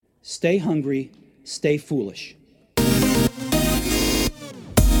Stay hungry, stay foolish.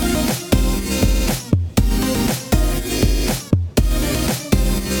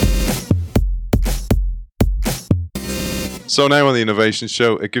 So now on the Innovation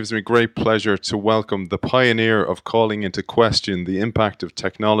Show, it gives me great pleasure to welcome the pioneer of calling into question the impact of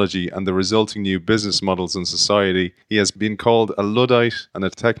technology and the resulting new business models in society. He has been called a Luddite and a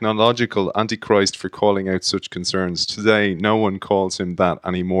technological antichrist for calling out such concerns. Today, no one calls him that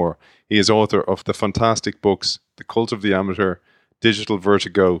anymore. He is author of the fantastic books, The Cult of the Amateur, Digital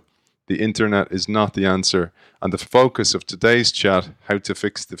Vertigo, The Internet is Not the Answer, and the focus of today's chat, How to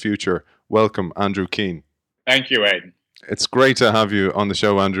Fix the Future. Welcome, Andrew Keane. Thank you, Aidan. It's great to have you on the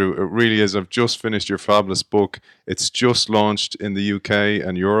show, Andrew. It really is. I've just finished your fabulous book. It's just launched in the UK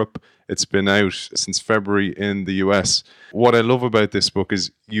and Europe. It's been out since February in the US. What I love about this book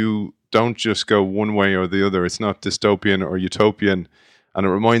is you don't just go one way or the other. It's not dystopian or utopian. And it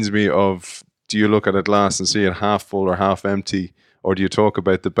reminds me of, do you look at a glass and see it half full or half empty? Or do you talk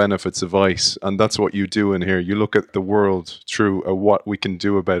about the benefits of ice? And that's what you do in here. You look at the world through a what we can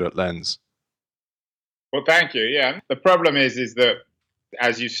do about it lens. Well, thank you. Yeah. The problem is that,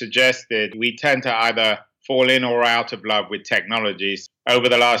 as you suggested, we tend to either fall in or out of love with technologies. Over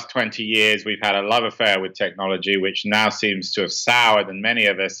the last 20 years, we've had a love affair with technology, which now seems to have soured, and many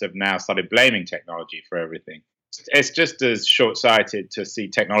of us have now started blaming technology for everything. It's just as short-sighted to see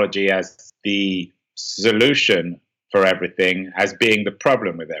technology as the solution for everything as being the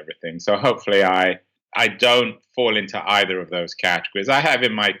problem with everything. So hopefully I don't fall into either of those categories. I have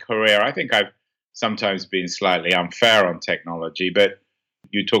in my career, I think I've sometimes been slightly unfair on technology, but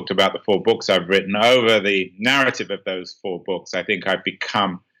you talked about the 4 books I've written. Over the narrative of those 4 books, I think I've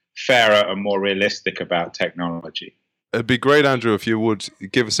become fairer and more realistic about technology. It'd be great, Andrew, if you would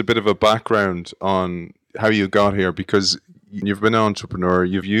give us a bit of a background on how you got here, because you've been an entrepreneur,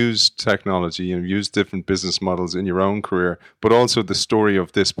 you've used technology, you've used different business models in your own career, but also the story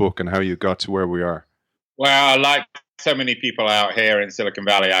of this book and how you got to where we are. Well, like so many people out here in Silicon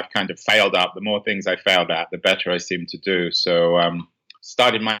Valley, I've kind of failed up. The more things I failed at, the better I seem to do. So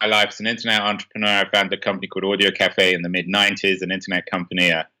started my life as an internet entrepreneur. I founded a company called Audio Cafe in the mid-90s, an internet company,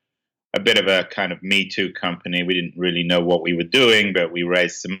 a bit of a kind of Me Too company. We didn't really know what we were doing, but we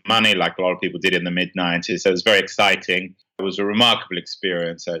raised some money like a lot of people did in the mid-90s. So it was very exciting. It was a remarkable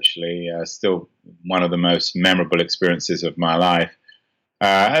experience, actually. Still one of the most memorable experiences of my life.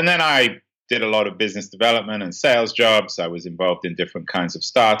 And then I did a lot of business development and sales jobs. I was involved in different kinds of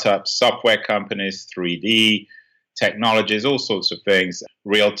startups, software companies, 3D technologies, all sorts of things,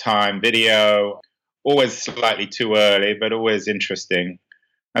 real-time video, always slightly too early, but always interesting.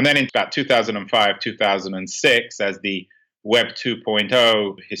 And then in about 2005, 2006, as the Web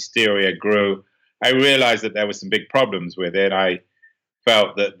 2.0 hysteria grew, I realized that there were some big problems with it. I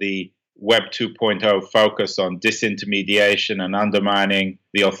felt that the Web 2.0 focus on disintermediation and undermining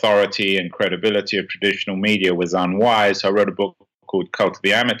the authority and credibility of traditional media was unwise. So I wrote a book called Cult of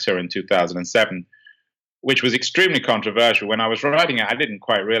the Amateur in 2007, which was extremely controversial. When I was writing it, I didn't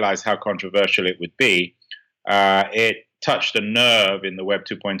quite realize how controversial it would be. It touched a nerve in the Web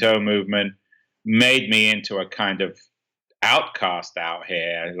 2.0 movement, made me into a kind of outcast out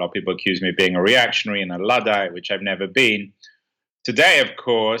here. A lot of people accuse me of being a reactionary and a Luddite, which I've never been. Today, of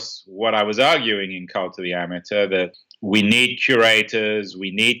course, what I was arguing in Cult of the Amateur, that we need curators, we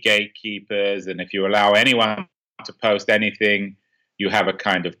need gatekeepers, and if you allow anyone to post anything, you have a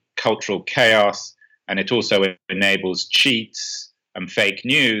kind of cultural chaos, and it also enables cheats and fake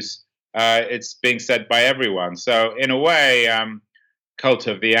news. It's being said by everyone. So in a way, Cult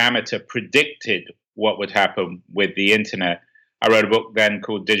of the Amateur predicted what would happen with the internet. I wrote a book then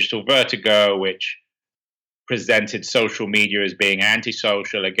called Digital Vertigo, which presented social media as being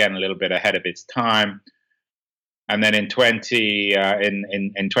antisocial, again, a little bit ahead of its time. And then in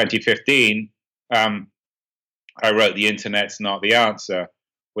 2015, I wrote The Internet's Not the Answer,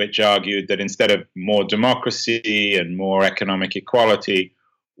 which argued that instead of more democracy and more economic equality,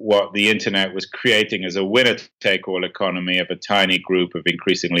 what the internet was creating as a winner-take-all economy of a tiny group of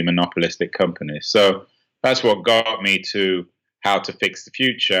increasingly monopolistic companies. So that's what got me to How to Fix the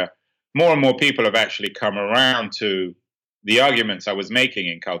Future. More and more people have actually come around to the arguments I was making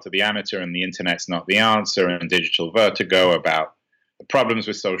in Cult of the Amateur and The Internet's Not the Answer and Digital Vertigo about the problems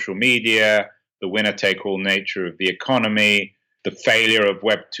with social media, the winner-take-all nature of the economy, the failure of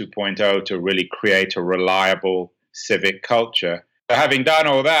Web 2.0 to really create a reliable civic culture. So having done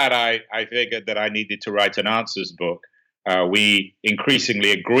all that, I figured that I needed to write an answers book. We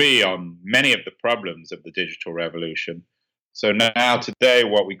increasingly agree on many of the problems of the digital revolution. So now today,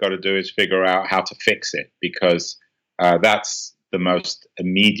 what we've got to do is figure out how to fix it, because that's the most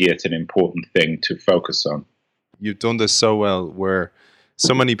immediate and important thing to focus on. You've done this so well, where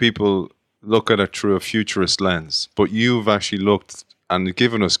so many people look at it through a futurist lens, but you've actually looked and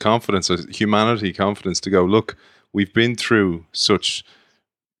given us confidence, humanity confidence, to go, look, we've been through such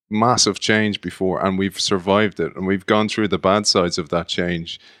massive change before and we've survived it, and we've gone through the bad sides of that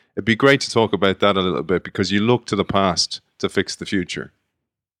change. It'd be great to talk about that a little bit, because you look to the past to fix the future.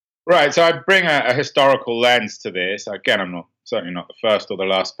 Right, so I bring a historical lens to this. Again, I'm certainly not the first or the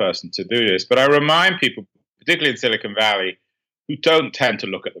last person to do this, but I remind people, particularly in Silicon Valley, who don't tend to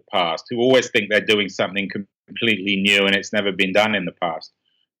look at the past, who always think they're doing something completely new and it's never been done in the past.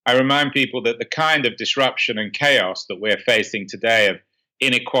 I remind people that the kind of disruption and chaos that we're facing today, of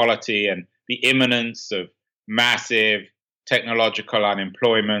inequality and the imminence of massive technological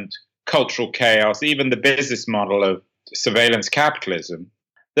unemployment, cultural chaos, even the business model of surveillance capitalism,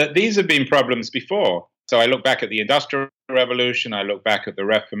 that these have been problems before. So I look back at the Industrial Revolution, I look back at the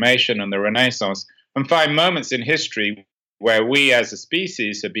Reformation and the Renaissance, and find moments in history where we as a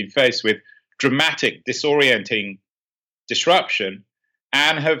species have been faced with dramatic, disorienting disruption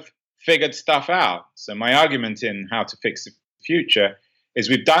and have figured stuff out. So my argument in How to Fix the Future is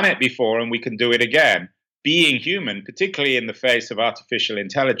we've done it before and we can do it again. Being human, particularly in the face of artificial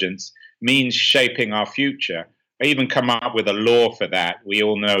intelligence, means shaping our future. I even come up with a law for that. We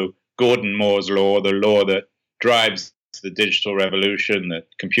all know Gordon Moore's law, the law that drives the digital revolution, that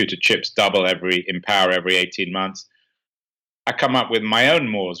computer chips double in power every 18 months. I come up with my own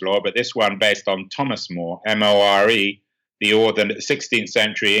Moore's law, but this one based on Thomas More, M-O-R-E, the 16th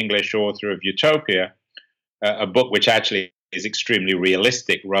century English author of Utopia, a book which actually is extremely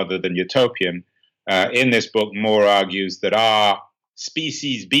realistic rather than utopian. In this book, More argues that our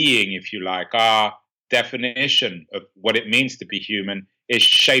species being, if you like, our definition of what it means to be human is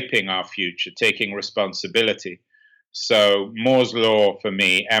shaping our future, taking responsibility. So Moore's law for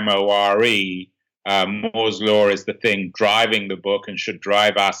me, M-O-R-E, Moore's law is the thing driving the book and should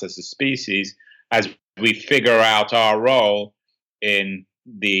drive us as a species as we figure out our role in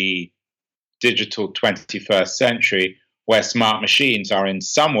the digital 21st century, where smart machines are in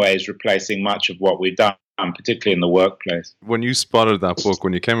some ways replacing much of what we've done, particularly in the workplace. When you spotted that book,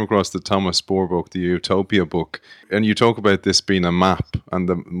 when you came across the Thomas More book, the Utopia book, and you talk about this being a map and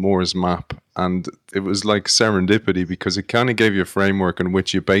the Moore's map, and it was like serendipity because it kind of gave you a framework on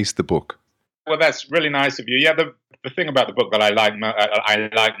which you based the book. Well, that's really nice of you. Yeah, the thing about the book that I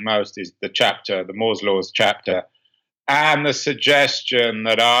like most is the Moore's Laws chapter, and the suggestion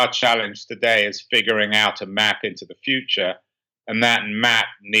that our challenge today is figuring out a map into the future, and that map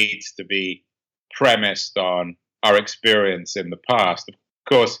needs to be premised on our experience in the past. Of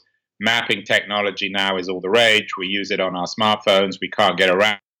course, mapping technology now is all the rage. We use it on our smartphones. We can't get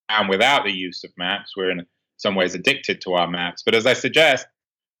around without the use of maps. We're in some ways addicted to our maps. But as I suggest,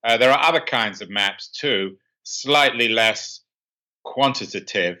 there are other kinds of maps too, slightly less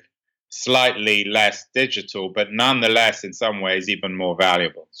quantitative, slightly less digital, but nonetheless, in some ways, even more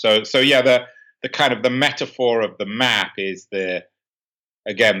valuable. So yeah, the kind of the metaphor of the map is the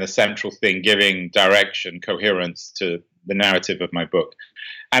central thing, giving direction, coherence to the narrative of my book.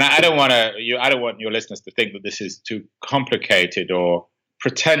 And I don't want your listeners to think that this is too complicated or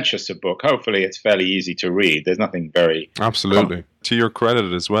pretentious a book. Hopefully it's fairly easy to read. There's nothing very... Absolutely. To your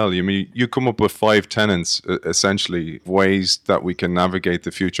credit as well, you come up with 5 tenets, essentially, ways that we can navigate the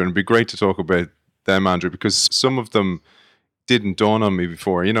future. And it'd be great to talk about them, Andrew, because some of them didn't dawn on me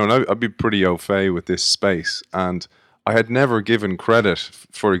before. And I'd be pretty au fait with this space. And I had never given credit,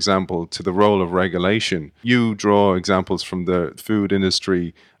 for example, to the role of regulation. You draw examples from the food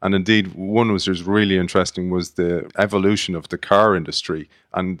industry, and indeed one was just really interesting was the evolution of the car industry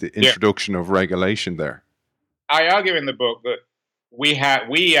and the introduction of regulation there. I argue in the book that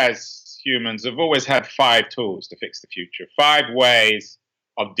we as humans have always had 5 tools to fix the future, 5 ways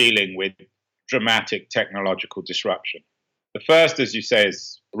of dealing with dramatic technological disruption. The first, as you say,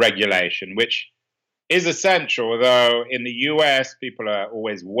 is regulation, which is essential, although in the US, people are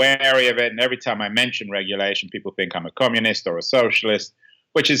always wary of it. And every time I mention regulation, people think I'm a communist or a socialist,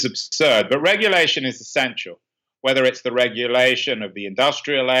 which is absurd. But regulation is essential, whether it's the regulation of the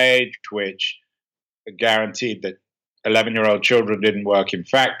industrial age, which guaranteed that 11-year-old children didn't work in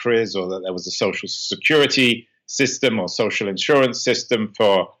factories, or that there was a social security system or social insurance system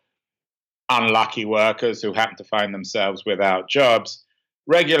for unlucky workers who happen to find themselves without jobs.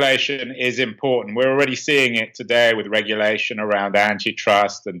 Regulation is important. We're already seeing it today with regulation around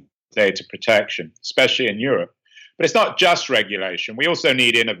antitrust and data protection, especially in Europe. But it's not just regulation. We also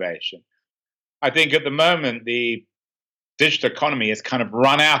need innovation. I think at the moment, the digital economy has kind of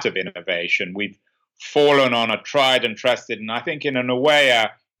run out of innovation. We've fallen on a tried and trusted, and I think in a way,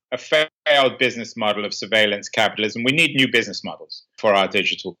 a failed business model of surveillance capitalism. We need new business models for our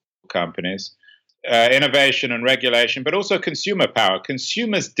digital companies, innovation and regulation, but also consumer power.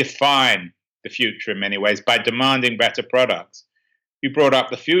 Consumers define the future in many ways by demanding better products. You brought up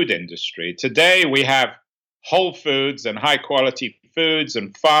the food industry. Today we have whole foods and high quality foods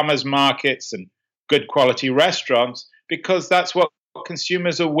and farmers markets and good quality restaurants because that's what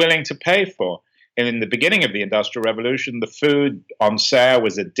consumers are willing to pay for. And in the beginning of the Industrial Revolution, the food on sale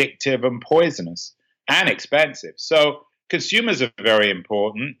was addictive and poisonous and expensive. So consumers are very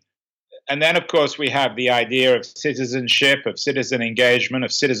important. And then, of course, we have the idea of citizenship, of citizen engagement,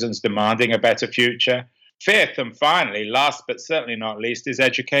 of citizens demanding a better future. Fifth, and finally, last but certainly not least, is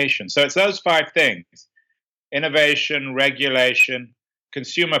education. So it's those five things: innovation, regulation,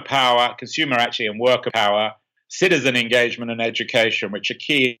 consumer power, and worker power, citizen engagement, and education, which are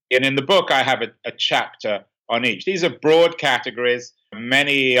key. And in the book, I have a chapter on each. These are broad categories.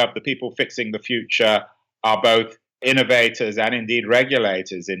 Many of the people fixing the future are both innovators and indeed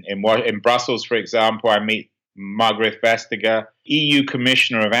regulators. In Brussels, for example, I meet Margrethe Vestager, EU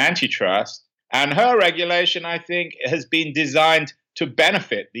Commissioner of Antitrust, and her regulation, I think, has been designed to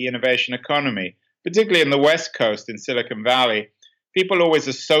benefit the innovation economy, particularly in the West Coast, in Silicon Valley. People always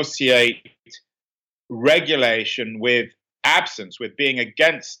associate regulation with absence, with being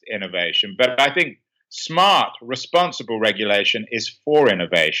against innovation. But I think smart, responsible regulation is for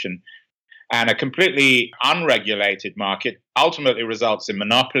innovation. And a completely unregulated market ultimately results in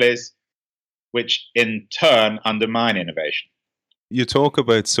monopolies, which in turn undermine innovation. You talk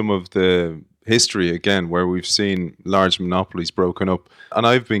about some of the history again where we've seen large monopolies broken up. And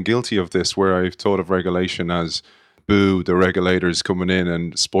I've been guilty of this where I've thought of regulation as boo, the regulators coming in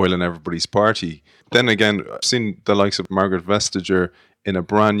and spoiling everybody's party. Then again, I've seen the likes of Margrethe Vestager in a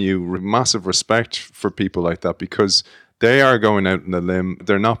brand new, massive respect for people like that because they are going out on the limb.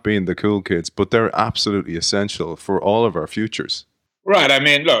 They're not being the cool kids, but they're absolutely essential for all of our futures. Right. I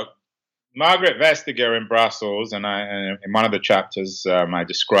mean, look, Margrethe Vestager in Brussels, and in one of the chapters, I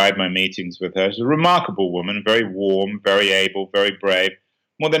described my meetings with her. She's a remarkable woman, very warm, very able, very brave,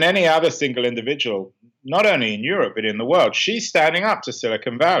 more than any other single individual, not only in Europe, but in the world. She's standing up to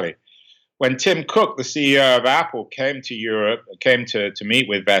Silicon Valley. When Tim Cook, the CEO of Apple, came to Europe, came to meet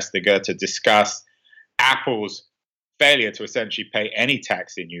with Vestager to discuss Apple's failure to essentially pay any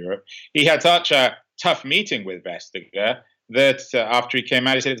tax in Europe, he had such a tough meeting with Vestager that after he came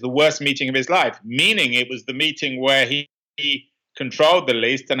out, he said it's the worst meeting of his life, meaning it was the meeting where he controlled the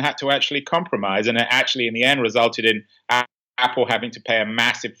least and had to actually compromise. And it actually, in the end, resulted in Apple having to pay a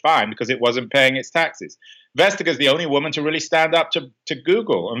massive fine because it wasn't paying its taxes. Vestager is the only woman to really stand up to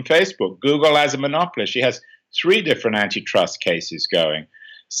Google and Facebook. Google as a monopolist. She has 3 different antitrust cases going.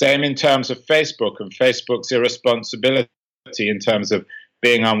 Same in terms of Facebook and Facebook's irresponsibility in terms of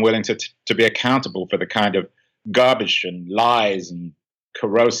being unwilling to be accountable for the kind of garbage and lies and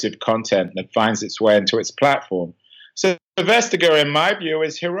corrosive content that finds its way into its platform. So Vestager, in my view,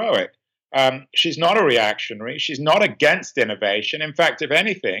 is heroic. She's not a reactionary. She's not against innovation. In fact, if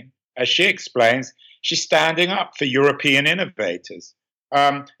anything, as she explains, she's standing up for European innovators.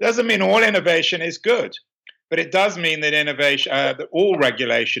 Doesn't mean all innovation is good, but it does mean that that all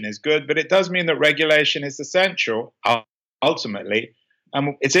regulation is good, but it does mean that regulation is essential, ultimately.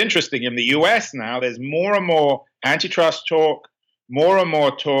 It's interesting, in the US now, there's more and more antitrust talk, more and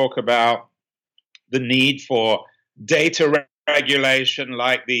more talk about the need for data regulation,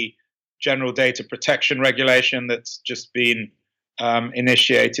 like the General Data Protection Regulation that's just been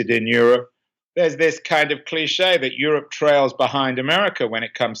initiated in Europe. There's this kind of cliche that Europe trails behind America when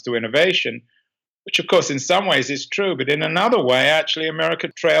it comes to innovation, which, of course, in some ways is true, but in another way, actually, America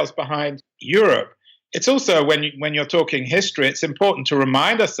trails behind Europe. It's also, when you're talking history, it's important to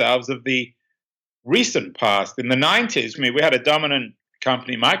remind ourselves of the recent past. In the 90s, we had a dominant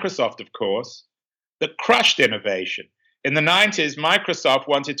company, Microsoft, of course, that crushed innovation. In the 90s, Microsoft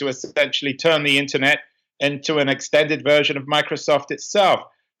wanted to essentially turn the internet into an extended version of Microsoft itself.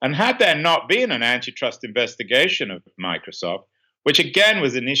 And had there not been an antitrust investigation of Microsoft, which again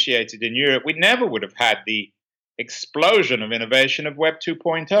was initiated in Europe, we never would have had the explosion of innovation of Web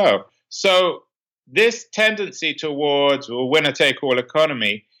 2.0. So this tendency towards a winner-take-all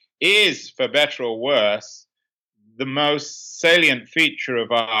economy is, for better or worse, the most salient feature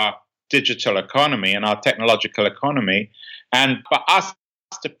of our digital economy and our technological economy. And for us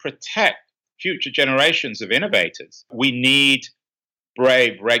to protect future generations of innovators, we need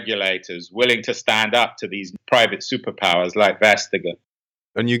brave regulators willing to stand up to these private superpowers like Vestager.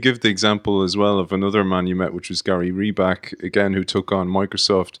 And you give the example as well of another man you met, which was Gary Reback, again, who took on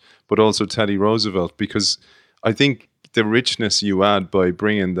Microsoft, but also Teddy Roosevelt, because I think the richness you add by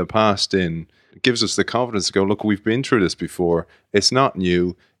bringing the past in gives us the confidence to go, look, we've been through this before. It's not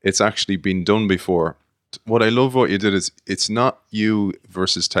new. It's actually been done before. What I love what you did is it's not you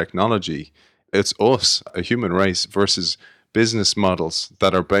versus technology. It's us, a human race, versus business models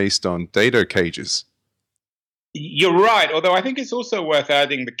that are based on data cages. You're right, although I think it's also worth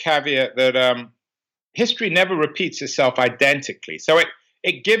adding the caveat that history never repeats itself identically. So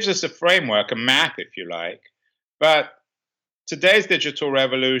it gives us a framework, a map, if you like. But today's digital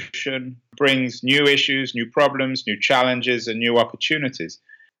revolution brings new issues, new problems, new challenges, and new opportunities.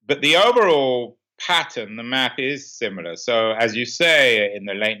 But the overall pattern, the map is similar. So as you say, in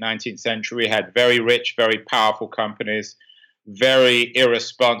the late 19th century, we had very rich, very powerful companies, very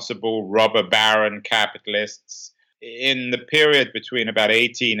irresponsible robber baron capitalists. In the period between about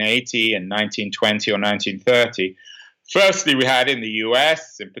 1880 and 1920 or 1930, firstly, we had in the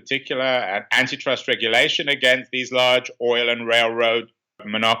US, in particular, an antitrust regulation against these large oil and railroad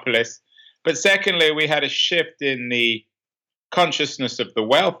monopolists. But secondly, we had a shift in the consciousness of the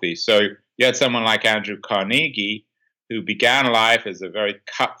wealthy. So you had someone like Andrew Carnegie, who began life as a very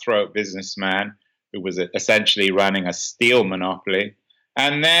cutthroat businessman who was essentially running a steel monopoly,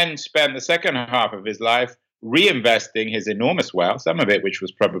 and then spent the second half of his life reinvesting his enormous wealth, some of it which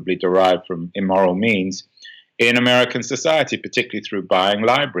was probably derived from immoral means, in American society, particularly through buying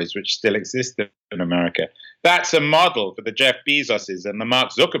libraries, which still exist in America. That's a model for the Jeff Bezoses and the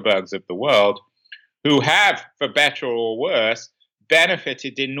Mark Zuckerbergs of the world, who have, for better or worse,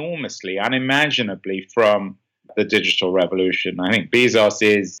 benefited enormously, unimaginably from the digital revolution. I think Bezos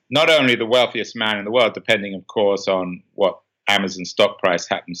is not only the wealthiest man in the world, depending, of course, on what Amazon stock price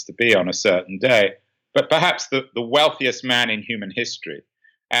happens to be on a certain day, but perhaps the wealthiest man in human history.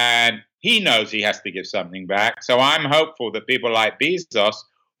 And he knows he has to give something back. So I'm hopeful that people like Bezos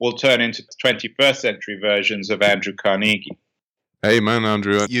will turn into 21st century versions of Andrew Carnegie. Amen,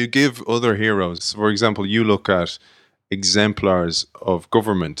 Andrew. You give other heroes. For example, you look at exemplars of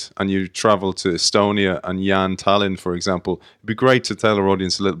government and you travel to Estonia and Jan Tallinn, for example. It'd be great to tell our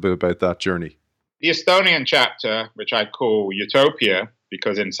audience a little bit about that journey. The Estonian chapter, which I call Utopia,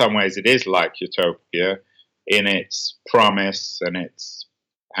 because in some ways it is like Utopia in its promise and its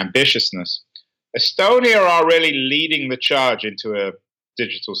ambitiousness. Estonia are really leading the charge into a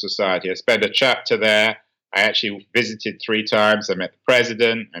digital society. I spent a chapter there. I actually visited 3 times. I met the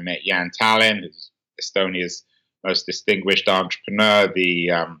president. I met Jan Tallinn, who's Estonia's most distinguished entrepreneur, the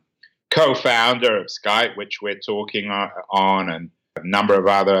co-founder of Skype, which we're talking on, and a number of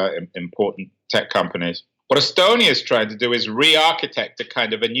other important tech companies. What Estonia is trying to do is re-architect a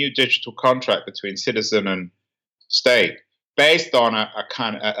kind of a new digital contract between citizen and state based on a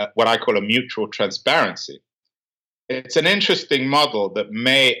kind of what I call a mutual transparency. It's an interesting model that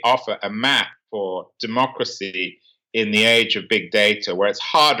may offer a map for democracy in the age of big data, where it's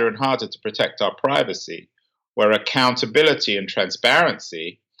harder and harder to protect our privacy, where accountability and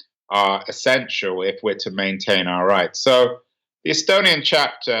transparency are essential if we're to maintain our rights. So the Estonian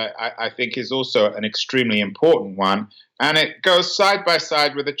chapter, I think, is also an extremely important one, and it goes side by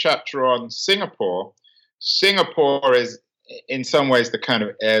side with a chapter on Singapore. Singapore is, in some ways, the kind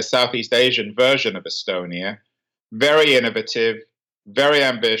of Southeast Asian version of Estonia, very innovative, very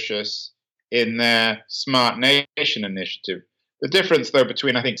ambitious in their Smart Nation initiative. The difference, though,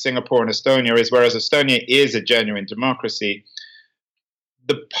 between, I think, Singapore and Estonia is, whereas Estonia is a genuine democracy,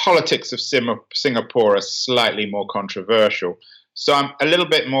 the politics of Singapore are slightly more controversial. So I'm a little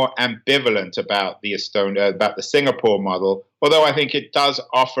bit more ambivalent about the Singapore model, although I think it does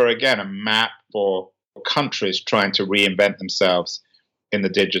offer, again, a map for countries trying to reinvent themselves in the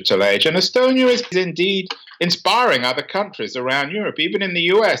digital age. And Estonia is indeed inspiring other countries around Europe. Even in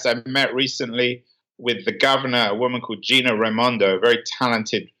the US, I met recently with the governor, a woman called Gina Raimondo, a very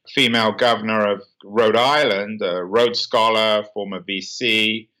talented female governor of Rhode Island, a Rhodes Scholar, former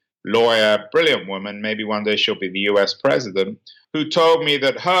VC, lawyer, brilliant woman. Maybe one day she'll be the US president, who told me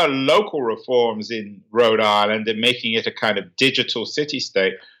that her local reforms in Rhode Island and making it a kind of digital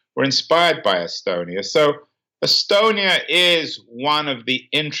city-state were inspired by Estonia. So Estonia is one of the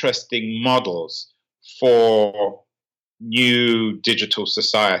interesting models for new digital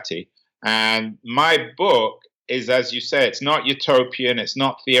society. And my book is, as you say, it's not utopian, it's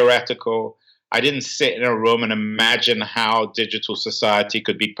not theoretical. I didn't sit in a room and imagine how digital society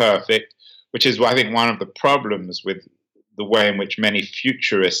could be perfect, which is, I think, one of the problems with the way in which many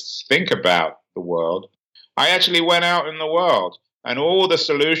futurists think about the world. I actually went out in the world, and all the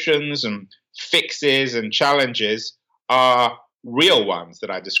solutions and fixes and challenges are real ones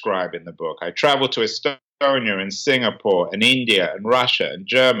that I describe in the book. I traveled to Estonia and Singapore and India and Russia and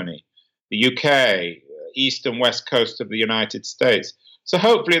Germany, the UK, east and west coast of the United States. So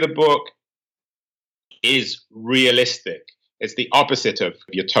hopefully the book is realistic. It's the opposite of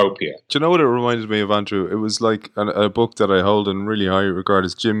utopia. Do you know what it reminded me of, Andrew? It was like a book that I hold in really high regard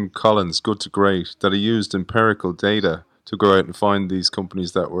is Jim Collins' Good to Great, that he used empirical data to go out and find these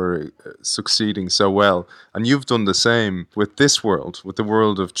companies that were succeeding so well. And you've done the same with this world, with the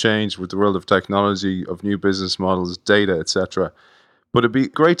world of change, with the world of technology, of new business models, data, etc. But it'd be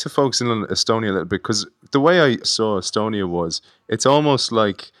great to focus in on Estonia a little bit, because the way I saw Estonia was, it's almost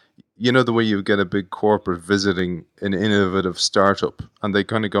like, you know, the way you get a big corporate visiting an innovative startup and they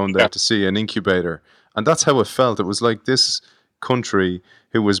kind of go in there to see an incubator. And that's how it felt. It was like this country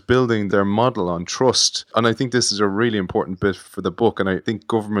who was building their model on trust. And I think this is a really important bit for the book. And I think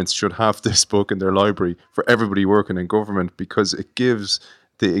governments should have this book in their library for everybody working in government, because it gives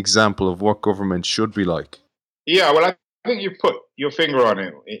the example of what government should be like. Yeah, well, I think you put your finger on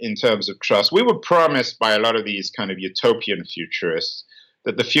it in terms of trust. We were promised by a lot of these kind of utopian futurists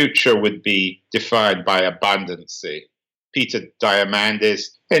that the future would be defined by abundancy. Peter Diamandis,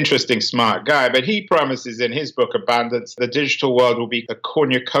 interesting, smart guy, but he promises in his book Abundance, the digital world will be a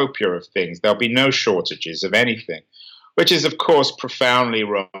cornucopia of things. There'll be no shortages of anything, which is, of course, profoundly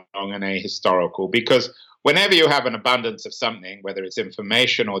wrong and ahistorical, because whenever you have an abundance of something, whether it's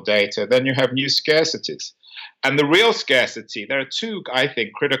information or data, then you have new scarcities. And the real scarcity, there are two, I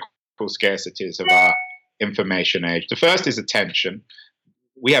think, critical scarcities of our information age. The first is attention.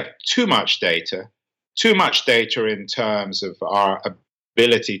 We have too much data in terms of our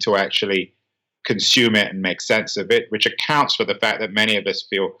ability to actually consume it and make sense of it, which accounts for the fact that many of us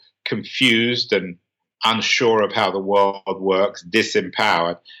feel confused and unsure of how the world works,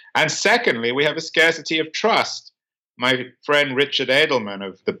 disempowered. And secondly, we have a scarcity of trust. My friend Richard Edelman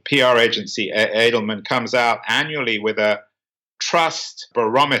of the PR agency Edelman comes out annually with a trust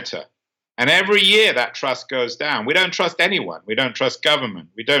barometer. And every year that trust goes down. We don't trust anyone. We don't trust government.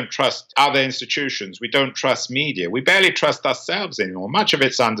 We don't trust other institutions. We don't trust media. We barely trust ourselves anymore. Much of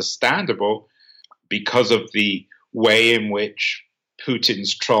it's understandable because of the way in which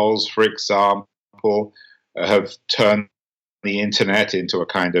Putin's trolls, for example, have turned the internet into a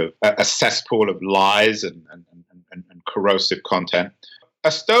kind of a cesspool of lies and corrosive content.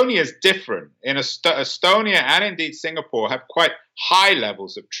 Estonia is different. In Estonia and indeed Singapore have quite high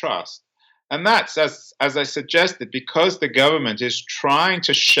levels of trust. And that's, as I suggested, because the government is trying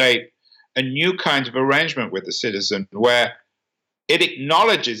to shape a new kind of arrangement with the citizen where it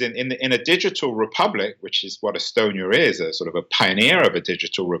acknowledges in a digital republic, which is what Estonia is, a sort of a pioneer of a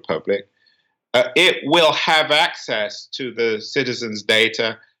digital republic, it will have access to the citizens'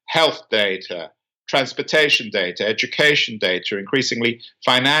 data, health data, transportation data, education data, increasingly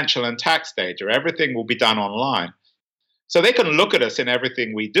financial and tax data. Everything will be done online. So they can look at us in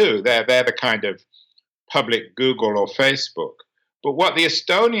everything we do. They're the kind of public Google or Facebook. But what the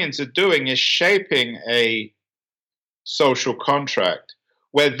Estonians are doing is shaping a social contract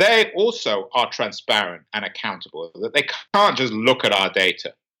where they also are transparent and accountable, that they can't just look at our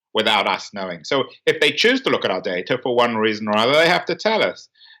data without us knowing. So if they choose to look at our data for one reason or other, they have to tell us.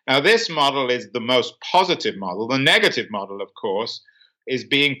 Now, this model is the most positive model. The negative model, of course, is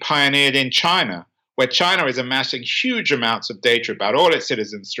being pioneered in China, where China is amassing huge amounts of data about all its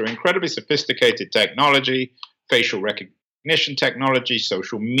citizens through incredibly sophisticated technology, facial recognition technology,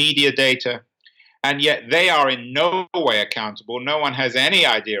 social media data. And yet they are in no way accountable. No one has any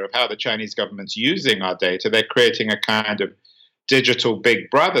idea of how the Chinese government's using our data. They're creating a kind of digital big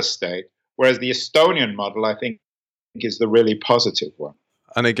brother state, whereas the Estonian model, I think, is the really positive one.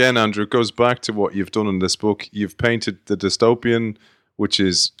 And again, Andrew, it goes back to what you've done in this book. You've painted the dystopian, which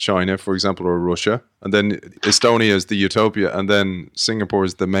is China, for example, or Russia. And then Estonia is the utopia. And then Singapore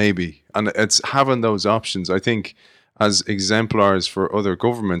is the maybe. And it's having those options, I think, as exemplars for other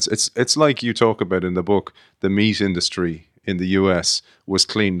governments. It's like you talk about in the book, the meat industry in the US was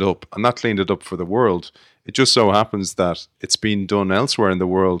cleaned up. And that cleaned it up for the world. It just so happens that it's been done elsewhere in the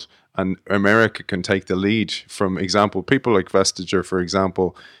world. And America can take the lead from example. People like Vestager, for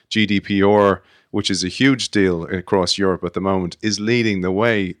example, GDPR, which is a huge deal across Europe at the moment, is leading the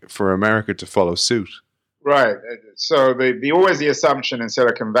way for America to follow suit. Right. So always the assumption in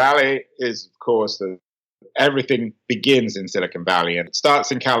Silicon Valley is, of course, that everything begins in Silicon Valley. And it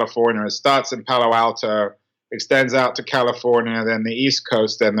starts in California, it starts in Palo Alto, extends out to California, then the East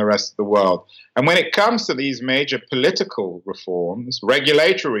Coast, then the rest of the world. And when it comes to these major political reforms,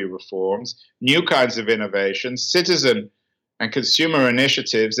 regulatory reforms, new kinds of innovations, citizen and consumer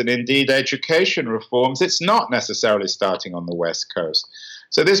initiatives and indeed education reforms, it's not necessarily starting on the West Coast.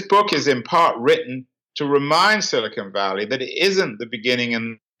 So this book is in part written to remind Silicon Valley that it isn't the beginning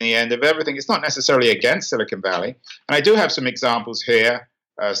and the end of everything. It's not necessarily against Silicon Valley. And I do have some examples here,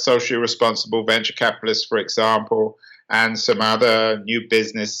 socially responsible venture capitalists, for example, and some other new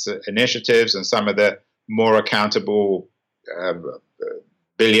business initiatives and some of the more accountable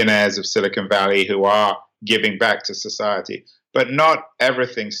billionaires of Silicon Valley who are giving back to society. But not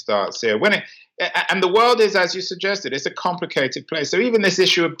everything starts here. And the world is, as you suggested, it's a complicated place. So even this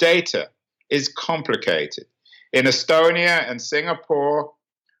issue of data is complicated. In Estonia and Singapore,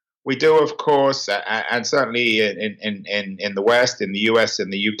 we do, of course, and certainly in the West, in the US, in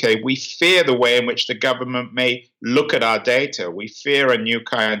the UK, we fear the way in which the government may look at our data. We fear a new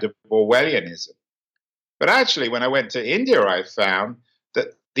kind of Orwellianism. But actually, when I went to India, I found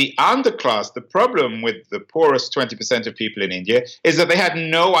that the underclass, the problem with the poorest 20% of people in India is that they had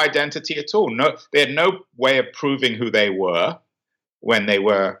no identity at all. They had no way of proving who they were when they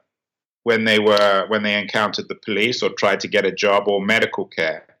encountered the police or tried to get a job or medical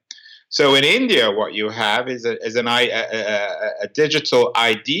care. So in India, what you have is a digital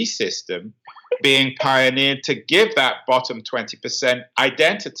ID system being pioneered to give that bottom 20%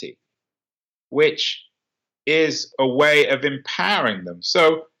 identity, which is a way of empowering them.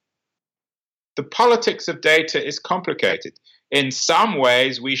 So the politics of data is complicated. In some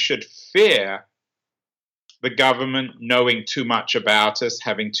ways, we should fear the government knowing too much about us,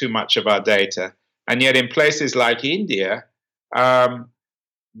 having too much of our data. And yet in places like India,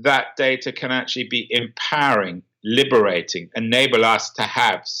 that data can actually be empowering, liberating, enable us to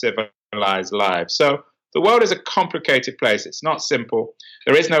have civilized lives. So the world is a complicated place. It's not simple.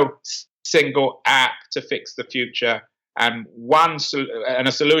 There is no single app to fix the future, and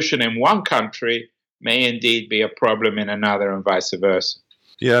a solution in one country may indeed be a problem in another, and vice versa.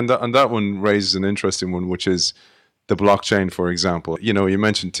 Yeah, and that one raises an interesting one, which is the blockchain, for example. You know, you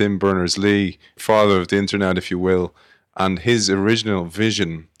mentioned Tim Berners-Lee, father of the internet, if you will, and his original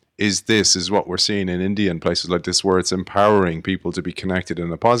vision is what we're seeing in India and places like this, where it's empowering people to be connected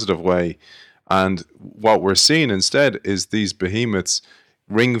in a positive way. And what we're seeing instead is these behemoths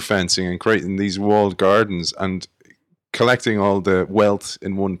ring fencing and creating these walled gardens and collecting all the wealth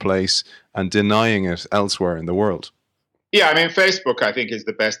in one place and denying it elsewhere in the world. Yeah, I mean, Facebook, I think, is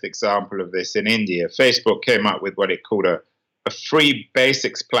the best example of this in India. Facebook came up with what it called a free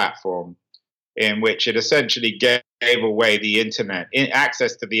basics platform, in which it essentially gave away the internet,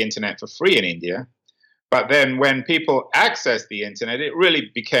 access to the internet for free in India. But then when people accessed the internet, it really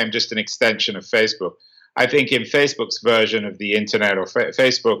became just an extension of Facebook. I think in Facebook's version of the internet, or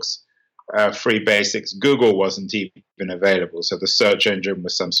Facebook's free basics, Google wasn't even available. So the search engine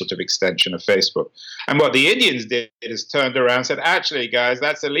was some sort of extension of Facebook. And what the Indians did is turned around and said, actually, guys,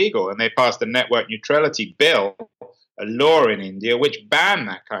 that's illegal. And they passed a network neutrality bill, a law in India, which banned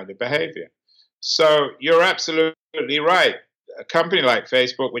that kind of behavior. So you're absolutely right. A company like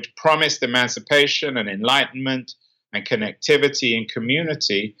Facebook, which promised emancipation and enlightenment and connectivity and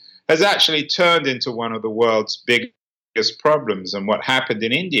community, has actually turned into one of the world's biggest problems. And what happened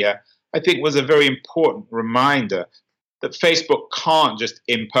in India, I think, was a very important reminder that Facebook can't just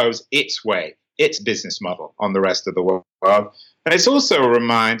impose its way, its business model on the rest of the world. And it's also a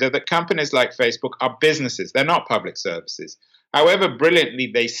reminder that companies like Facebook are businesses. They're not public services. However brilliantly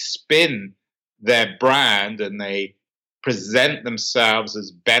they spin their brand and they present themselves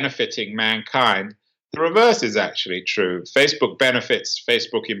as benefiting mankind, the reverse is actually true. Facebook benefits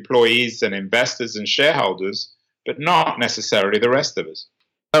Facebook employees and investors and shareholders, but not necessarily the rest of us.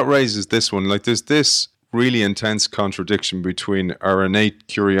 That raises this one. Like, there's this really intense contradiction between our innate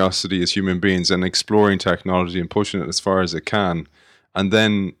curiosity as human beings and exploring technology and pushing it as far as it can, and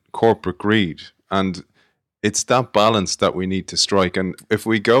then corporate greed. And it's that balance that we need to strike. And if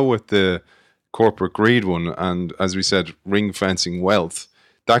we go with the corporate greed one, and as we said, ring fencing wealth,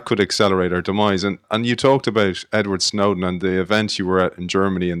 that could accelerate our demise. And you talked about Edward Snowden and the event you were at in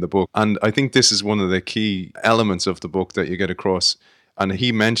Germany in the book. And I think this is one of the key elements of the book that you get across. And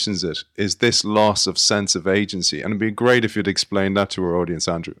he mentions it, is this loss of sense of agency. And it'd be great if you'd explain that to our audience,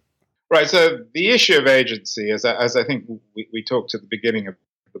 Andrew. Right. So the issue of agency, as I think we talked at the beginning of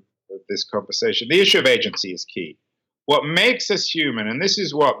this conversation, the issue of agency is key. What makes us human, and this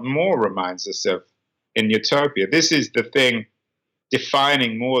is what Moore reminds us of in Utopia, this is the thing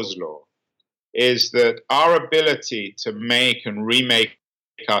defining Moore's law, is that our ability to make and remake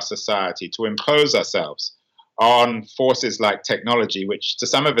our society, to impose ourselves on forces like technology, which to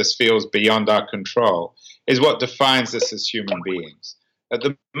some of us feels beyond our control, is what defines us as human beings. At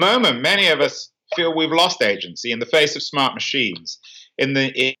the moment, many of us feel we've lost agency in the face of smart machines, in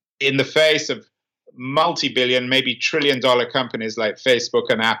the face of multi-billion, maybe trillion-dollar companies like Facebook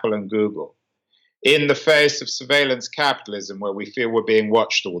and Apple and Google, in the face of surveillance capitalism where we feel we're being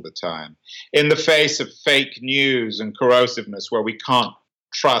watched all the time, in the face of fake news and corrosiveness where we can't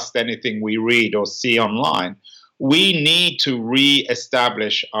trust anything we read or see online, we need to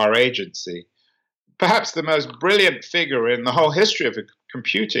re-establish our agency. Perhaps the most brilliant figure in the whole history of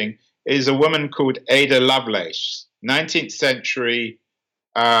computing is a woman called Ada Lovelace, 19th century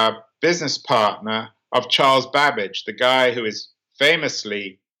business partner of Charles Babbage, the guy who is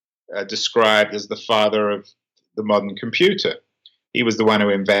famously described as the father of the modern computer. He was the one who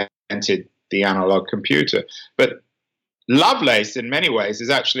invented the analog computer. But Lovelace, in many ways, is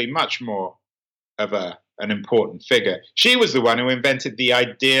actually much more of an important figure. She was the one who invented the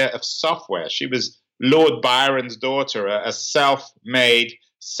idea of software. She was Lord Byron's daughter, a self-made,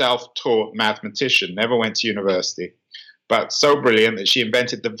 self-taught mathematician, never went to university, but so brilliant that she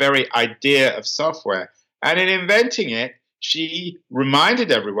invented the very idea of software. And in inventing it, she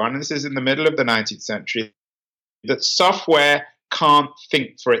reminded everyone, and this is in the middle of the 19th century, that software can't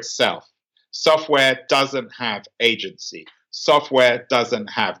think for itself. Software doesn't have agency. Software doesn't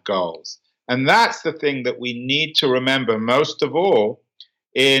have goals. And that's the thing that we need to remember most of all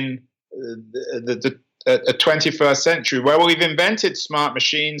in the 21st century, where we've invented smart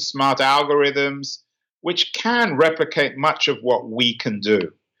machines, smart algorithms, which can replicate much of what we can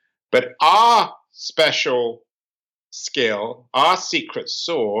do. But our special skill, our secret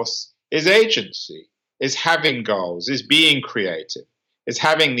sauce, is agency, is having goals, is being creative, is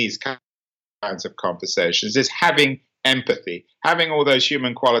having these kinds of conversations, is having empathy, having all those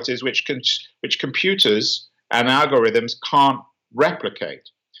human qualities which computers and algorithms can't replicate.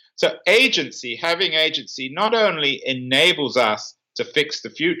 So agency, having agency, not only enables us to fix the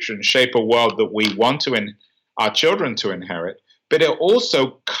future and shape a world that we want our children to inherit, but it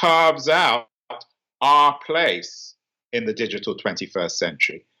also carves out our place in the digital 21st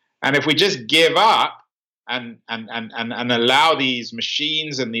century. And if we just give up and allow these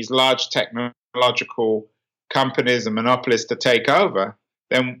machines and these large technological companies and monopolists to take over,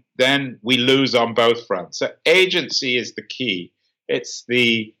 then we lose on both fronts. So agency is the key. It's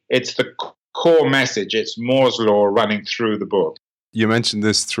the core message. It's Moore's law running through the book. You mentioned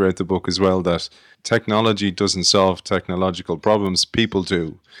this throughout the book as well, that technology doesn't solve technological problems, people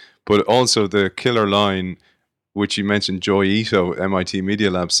do. But also the killer line, which you mentioned, Joy Ito, MIT Media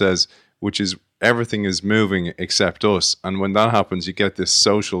Lab says, which is everything is moving except us. And when that happens, you get this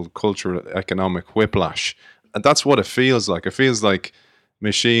social, cultural, economic whiplash. And that's what it feels like. It feels like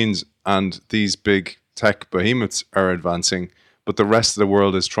machines and these big tech behemoths are advancing, but the rest of the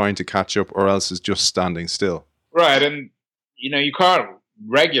world is trying to catch up or else is just standing still. Right. And, you can't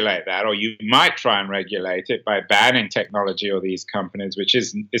regulate that, or you might try and regulate it by banning technology or these companies, which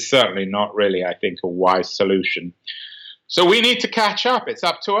is certainly not really, I think, a wise solution. So we need to catch up. It's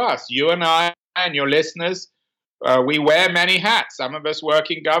up to us. You and I and your listeners, we wear many hats. Some of us work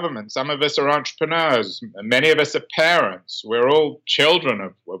in government. Some of us are entrepreneurs. Many of us are parents. We're all children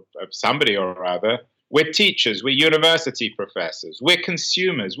of somebody or other. We're teachers. We're university professors. We're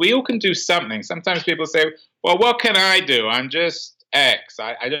consumers. We all can do something. Sometimes people say, well, what can I do? I'm just X.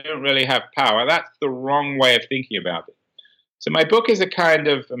 I don't really have power. That's the wrong way of thinking about it. So my book is a kind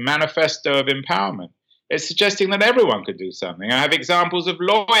of manifesto of empowerment. It's suggesting that everyone could do something. I have examples of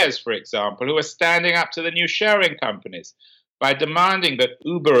lawyers, for example, who are standing up to the new sharing companies by demanding that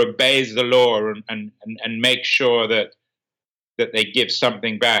Uber obeys the law and make sure that they give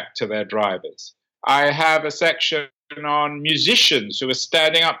something back to their drivers. I have a section on musicians who are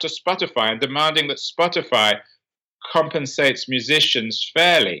standing up to Spotify and demanding that Spotify compensates musicians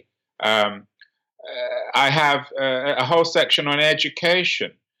fairly. I have a whole section on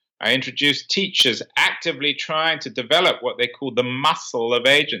education. I introduced teachers actively trying to develop what they call the muscle of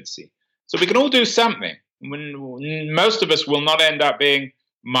agency. So we can all do something. Most of us will not end up being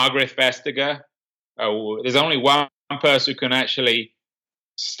Margaret Vestager. There's only one person who can actually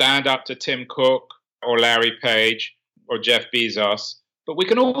stand up to Tim Cook or Larry Page or Jeff Bezos. But we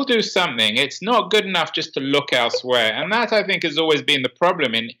can all do something. It's not good enough just to look elsewhere. And that, I think, has always been the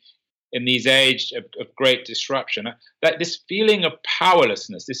problem in these age of great disruption, that this feeling of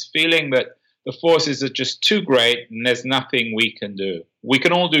powerlessness, this feeling that the forces are just too great and there's nothing we can do. We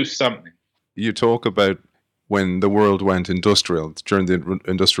can all do something. You talk about when the world went industrial during the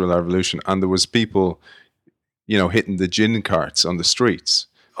Industrial Revolution, and there was people, hitting the gin carts on the streets.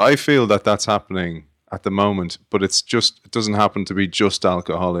 I feel that that's happening at the moment, but it doesn't happen to be just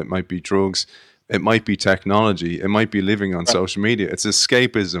alcohol. It might be drugs. It might be technology. It might be living on social media. It's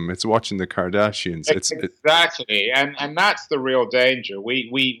escapism. It's watching the Kardashians. Exactly. And that's the real danger.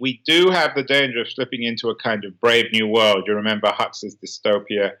 We do have the danger of slipping into a kind of Brave New World. You remember Huxley's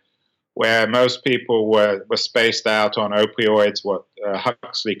dystopia, where most people were spaced out on opioids, what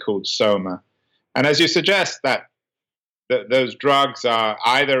Huxley called soma. And as you suggest, that those drugs are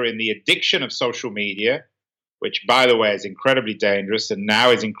either in the addiction of social media, which, by the way, is incredibly dangerous and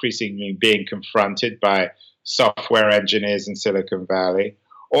now is increasingly being confronted by software engineers in Silicon Valley,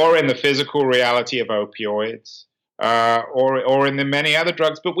 or in the physical reality of opioids, or in the many other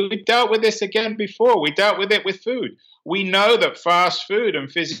drugs. But we've dealt with this again before. We dealt with it with food. We know that fast food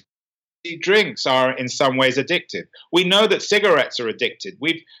and fizzy drinks are in some ways addictive. We know that cigarettes are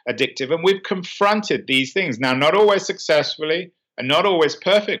addictive, and we've confronted these things. Now, not always successfully and not always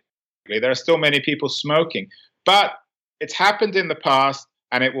perfectly. There are still many people smoking. But it's happened in the past,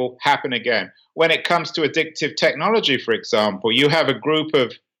 and it will happen again. When it comes to addictive technology, for example, you have a group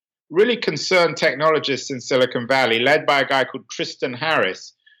of really concerned technologists in Silicon Valley, led by a guy called Tristan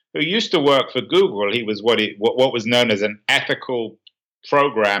Harris, who used to work for Google. He was what was known as an ethical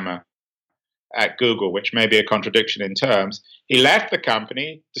programmer at Google, which may be a contradiction in terms. He left the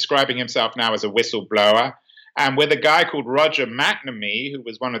company, describing himself now as a whistleblower, and with a guy called Roger McNamee, who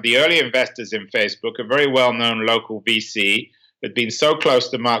was one of the early investors in Facebook, a very well-known local VC, had been so close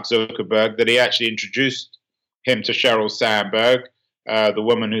to Mark Zuckerberg that he actually introduced him to Sheryl Sandberg, the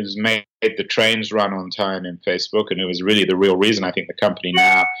woman who's made the trains run on time in Facebook, and who is really the real reason I think the company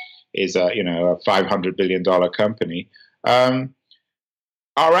now is a $500 billion company, are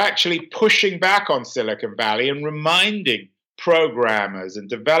actually pushing back on Silicon Valley and reminding programmers and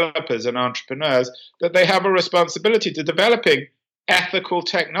developers and entrepreneurs that they have a responsibility to developing ethical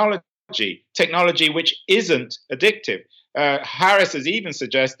technology which isn't addictive. Harris has even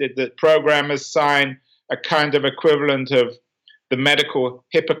suggested that programmers sign a kind of equivalent of the medical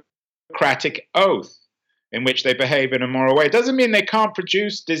Hippocratic oath in which they behave in a moral way. It doesn't mean they can't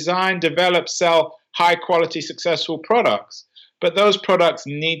produce, design, develop, sell high-quality, successful products. But those products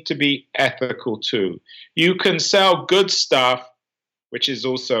need to be ethical too. You can sell good stuff, which is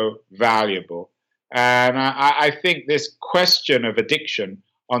also valuable. And I think this question of addiction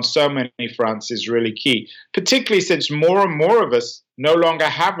on so many fronts is really key, particularly since more and more of us no longer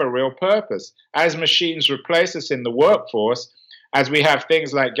have a real purpose. As machines replace us in the workforce, as we have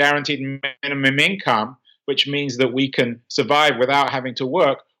things like guaranteed minimum income, which means that we can survive without having to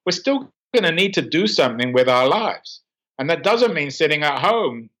work, we're still going to need to do something with our lives. And that doesn't mean sitting at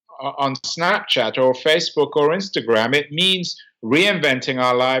home on Snapchat or Facebook or Instagram. It means reinventing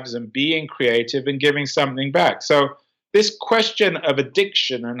our lives and being creative and giving something back. So this question of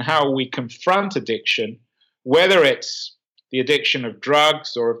addiction and how we confront addiction, whether it's the addiction of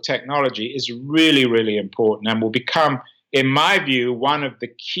drugs or of technology, is really, really important and will become, in my view, one of the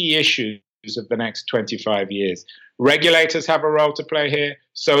key issues of the next 25 years. Regulators have a role to play here,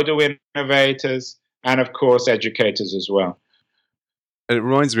 so do innovators, and of course, educators as well. It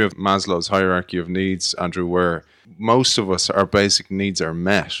reminds me of Maslow's hierarchy of needs, Andrew, where most of us, our basic needs are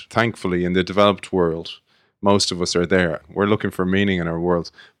met. Thankfully, in the developed world, most of us are there. We're looking for meaning in our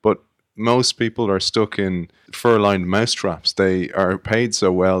world. But most people are stuck in fur-lined mousetraps. They are paid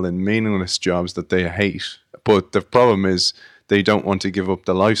so well in meaningless jobs that they hate. But the problem is they don't want to give up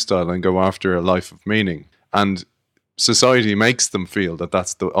the lifestyle and go after a life of meaning. And society makes them feel that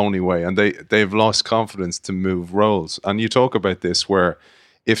that's the only way, and they've lost confidence to move roles. And you talk about this where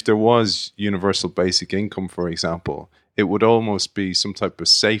if there was universal basic income, for example, it would almost be some type of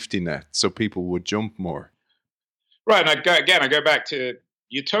safety net so people would jump more. Right. And I go back to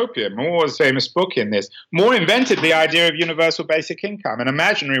Utopia, Moore's famous book in this. Moore invented the idea of universal basic income, an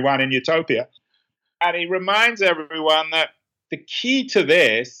imaginary one in Utopia. And he reminds everyone that the key to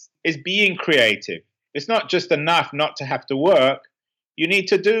this is being creative. It's not just enough not to have to work. You need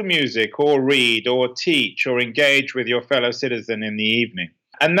to do music or read or teach or engage with your fellow citizen in the evening.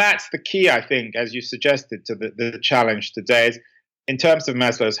 And that's the key, I think, as you suggested, to the challenge today. Is in terms of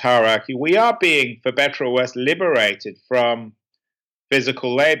Maslow's hierarchy, we are being, for better or worse, liberated from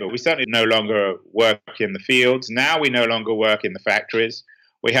physical labor. We certainly no longer work in the fields. Now we no longer work in the factories.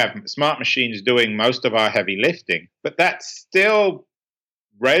 We have smart machines doing most of our heavy lifting. But that still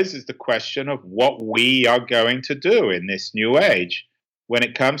raises the question of what we are going to do in this new age. When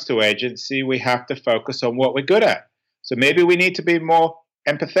it comes to agency, we have to focus on what we're good at. So maybe we need to be more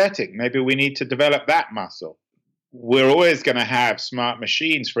empathetic. Maybe we need to develop that muscle. We're always going to have smart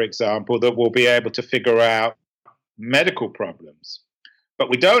machines, for example, that will be able to figure out medical problems. But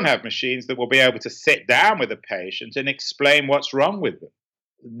we don't have machines that will be able to sit down with a patient and explain what's wrong with them.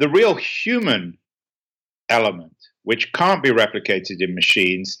 The real human element, which can't be replicated in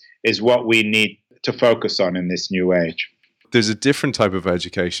machines, is what we need to focus on in this new age. There's a different type of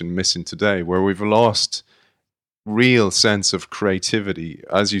education missing today where we've lost real sense of creativity.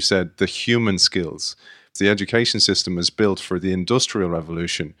 As you said, the human skills. The education system is built for the Industrial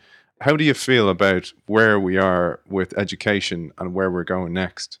Revolution. How do you feel about where we are with education and where we're going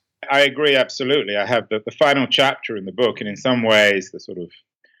next? I agree, absolutely. I have the final chapter in the book, and in some ways, the sort of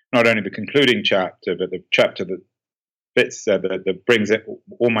not only the concluding chapter, but the chapter that fits that brings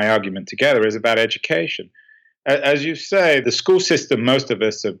all my argument together is about education. As you say, the school system most of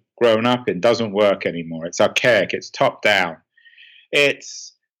us have grown up in doesn't work anymore. It's archaic. It's top down.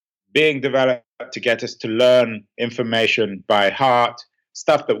 It's being developed to get us to learn information by heart,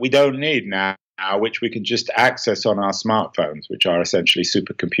 stuff that we don't need now, which we can just access on our smartphones, which are essentially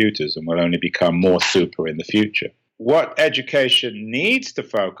supercomputers and will only become more super in the future. What education needs to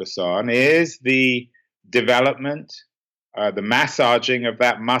focus on is the development, the massaging of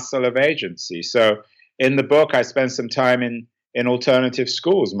that muscle of agency. So in the book, I spend some time in alternative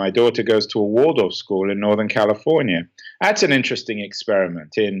schools. My daughter goes to a Waldorf school in Northern California. That's an interesting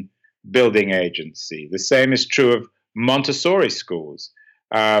experiment in building agency. The same is true of Montessori schools.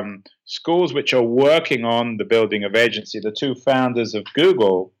 Schools which are working on the building of agency. The two founders of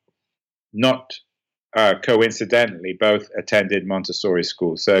Google, not coincidentally, both attended Montessori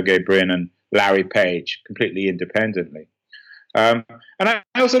schools, Sergey Brin and Larry Page, completely independently. And I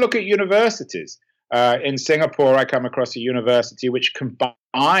also look at universities. In Singapore, I come across a university which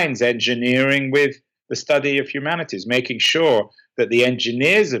combines engineering with the study of humanities, making sure that the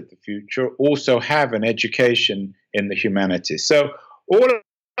engineers of the future also have an education in the humanities. So all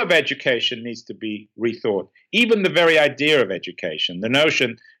of education needs to be rethought. Even the very idea of education, the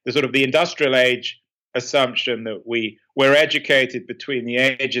notion, the sort of the industrial age assumption that we're educated between the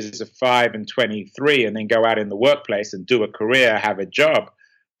ages of 5 and 23 and then go out in the workplace and do a career, have a job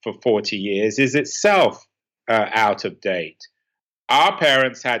for 40 years is itself out of date. Our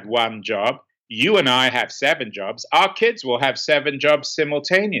parents had one job. You and I have 7 jobs. Our kids will have 7 jobs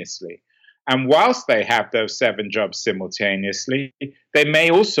simultaneously. And whilst they have those 7 jobs simultaneously, they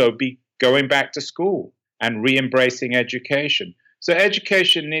may also be going back to school and re-embracing education. So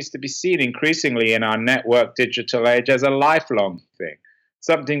education needs to be seen increasingly in our network digital age as a lifelong thing,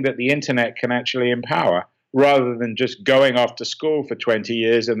 something that the internet can actually empower, rather than just going off to school for 20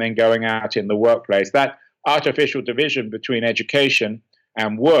 years and then going out in the workplace. That artificial division between education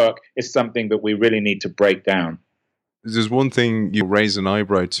and work is something that we really need to break down. There's one thing you raise an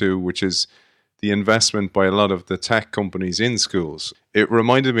eyebrow to, which is the investment by a lot of the tech companies in schools. It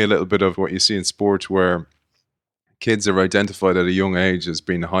reminded me a little bit of what you see in sports, where kids are identified at a young age as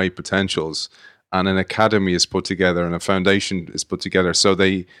being high potentials, and an academy is put together and a foundation is put together so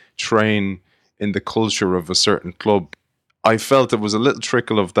they train in the culture of a certain club. I felt there was a little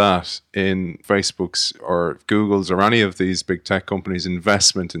trickle of that in Facebook's or Google's or any of these big tech companies'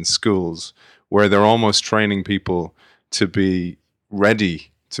 investment in schools, where they're almost training people to be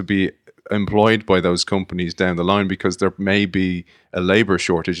ready to be employed by those companies down the line, because there may be a labor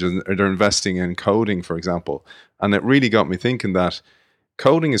shortage, and they're investing in coding, for example. And it really got me thinking that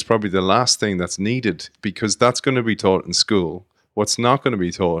coding is probably the last thing that's needed, because that's going to be taught in school. What's not going to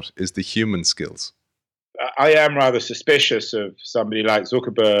be taught is the human skills. I am rather suspicious of somebody like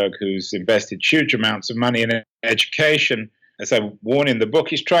Zuckerberg, who's invested huge amounts of money in education. As I warn in the book,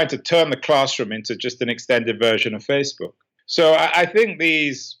 he's trying to turn the classroom into just an extended version of Facebook. So I think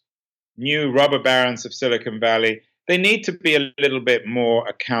these new robber barons of Silicon Valley, they need to be a little bit more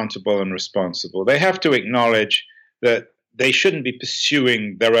accountable and responsible. They have to acknowledge that they shouldn't be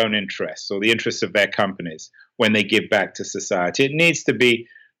pursuing their own interests or the interests of their companies when they give back to society. It needs to be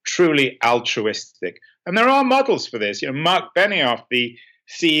truly altruistic. And there are models for this. Mark Benioff, the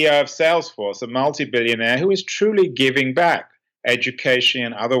CEO of Salesforce, a multi-billionaire who is truly giving back, education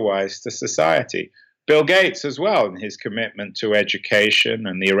and otherwise, to society. Bill Gates as well, in his commitment to education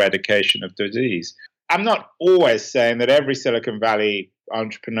and the eradication of disease. I'm not always saying that every Silicon Valley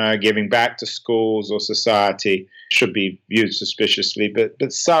entrepreneur giving back to schools or society should be viewed suspiciously,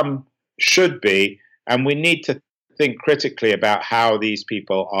 but some should be. And we need to think critically about how these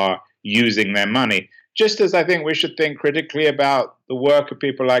people are using their money. Just as I think we should think critically about the work of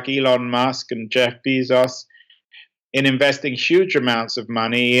people like Elon Musk and Jeff Bezos in investing huge amounts of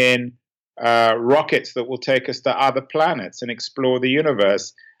money in rockets that will take us to other planets and explore the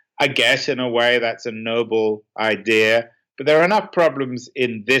universe. I guess in a way that's a noble idea, but there are enough problems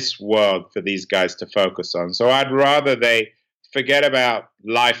in this world for these guys to focus on. So I'd rather they forget about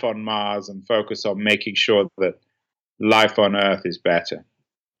life on Mars and focus on making sure that life on Earth is better.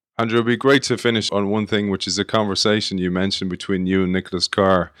 Andrew, it'd be great to finish on one thing, which is a conversation you mentioned between you and Nicholas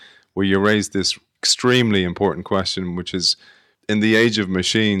Carr, where you raised this extremely important question, which is, in the age of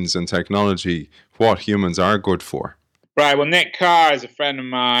machines and technology, what humans are good for. Right. Well, Nick Carr is a friend of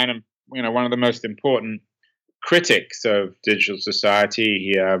mine, and one of the most important critics of digital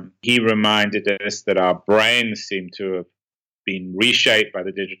society. He reminded us that our brains seem to have been reshaped by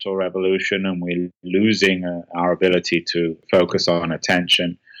the digital revolution, and we're losing our ability to focus on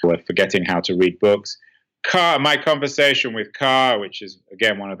attention. We're forgetting how to read books. My conversation with Carr, which is,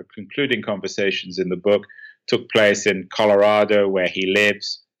 again, one of the concluding conversations in the book, took place in Colorado, where he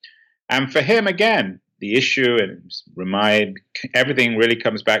lives. And for him, again, the issue and everything really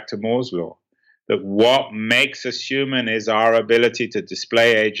comes back to Moore's Law, that what makes us human is our ability to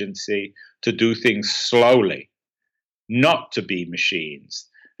display agency, to do things slowly, not to be machines.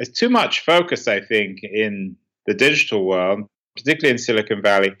 There's too much focus, I think, in the digital world, particularly in Silicon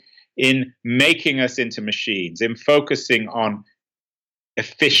Valley, in making us into machines, in focusing on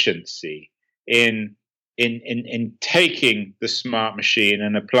efficiency, in taking the smart machine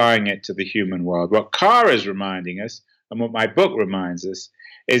and applying it to the human world. What Carr is reminding us, and what my book reminds us,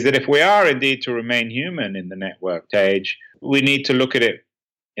 is that if we are indeed to remain human in the networked age, we need to look at it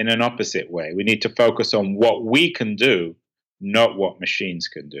in an opposite way. We need to focus on what we can do, not what machines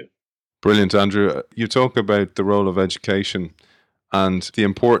can do. Brilliant, Andrew. You talk about the role of education and the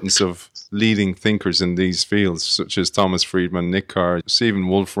importance of leading thinkers in these fields, such as Thomas Friedman, Nick Carr, Stephen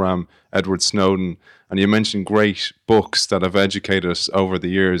Wolfram, Edward Snowden. And you mentioned great books that have educated us over the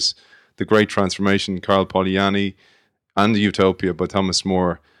years. The Great Transformation, Carl Polanyi, and Utopia by Thomas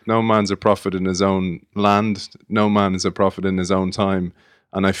More. No man's a prophet in his own land. No man is a prophet in his own time.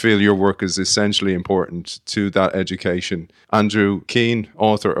 And I feel your work is essentially important to that education. Andrew Keen,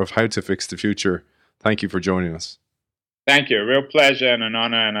 author of How to Fix the Future, thank you for joining us. Thank you. A real pleasure and an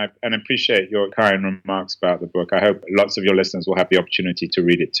honor, and I appreciate your kind remarks about the book. I hope lots of your listeners will have the opportunity to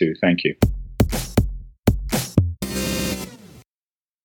read it too. Thank you.